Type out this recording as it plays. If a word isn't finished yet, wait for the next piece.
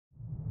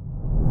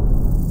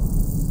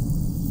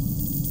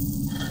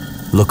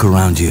Look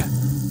around you.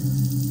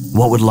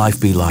 What would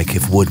life be like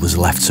if wood was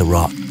left to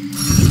rot,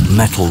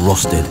 metal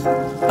rusted,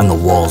 and the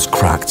walls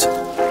cracked?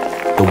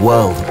 The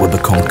world would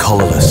become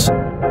colourless,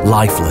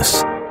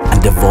 lifeless, and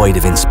devoid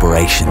of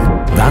inspiration.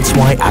 That's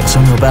why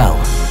AkzoNobel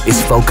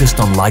is focused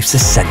on life's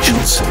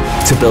essentials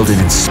to build an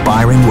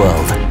inspiring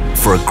world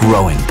for a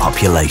growing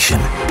population.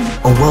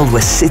 A world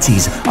where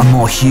cities are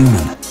more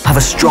human, have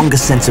a stronger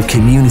sense of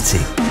community,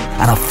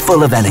 and are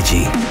full of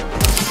energy.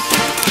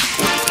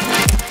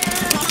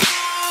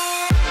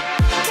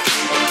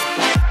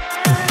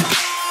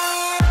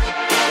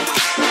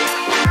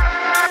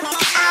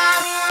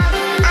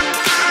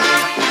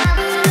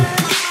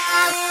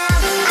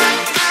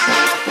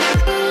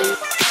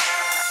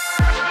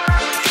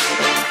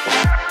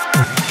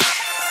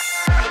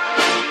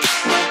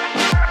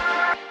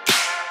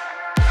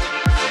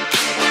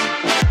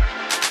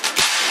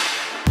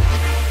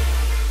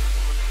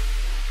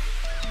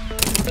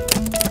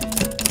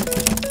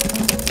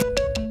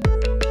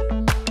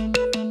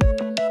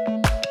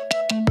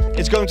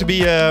 It's going to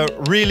be a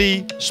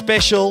really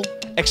special,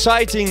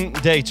 exciting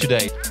day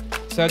today.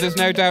 So there's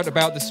no doubt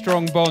about the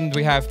strong bond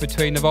we have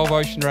between the Volvo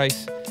Ocean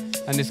Race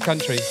and this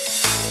country.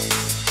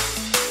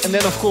 And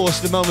then of course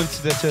the moment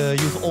that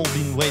you've all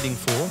been waiting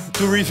for,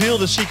 to reveal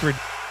the secret.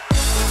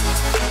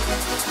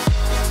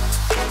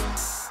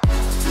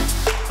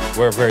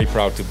 We're very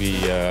proud to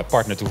be a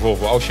partner to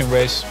Volvo Ocean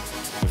Race.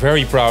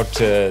 Very proud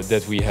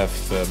that we have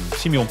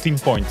Simeon 10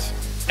 Point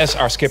as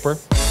our skipper.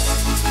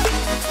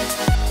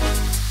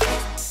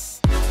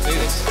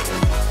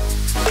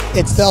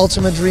 It's the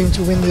ultimate dream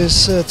to win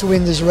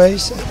this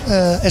race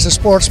as a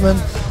sportsman,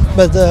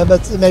 but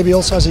maybe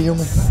also as a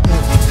human.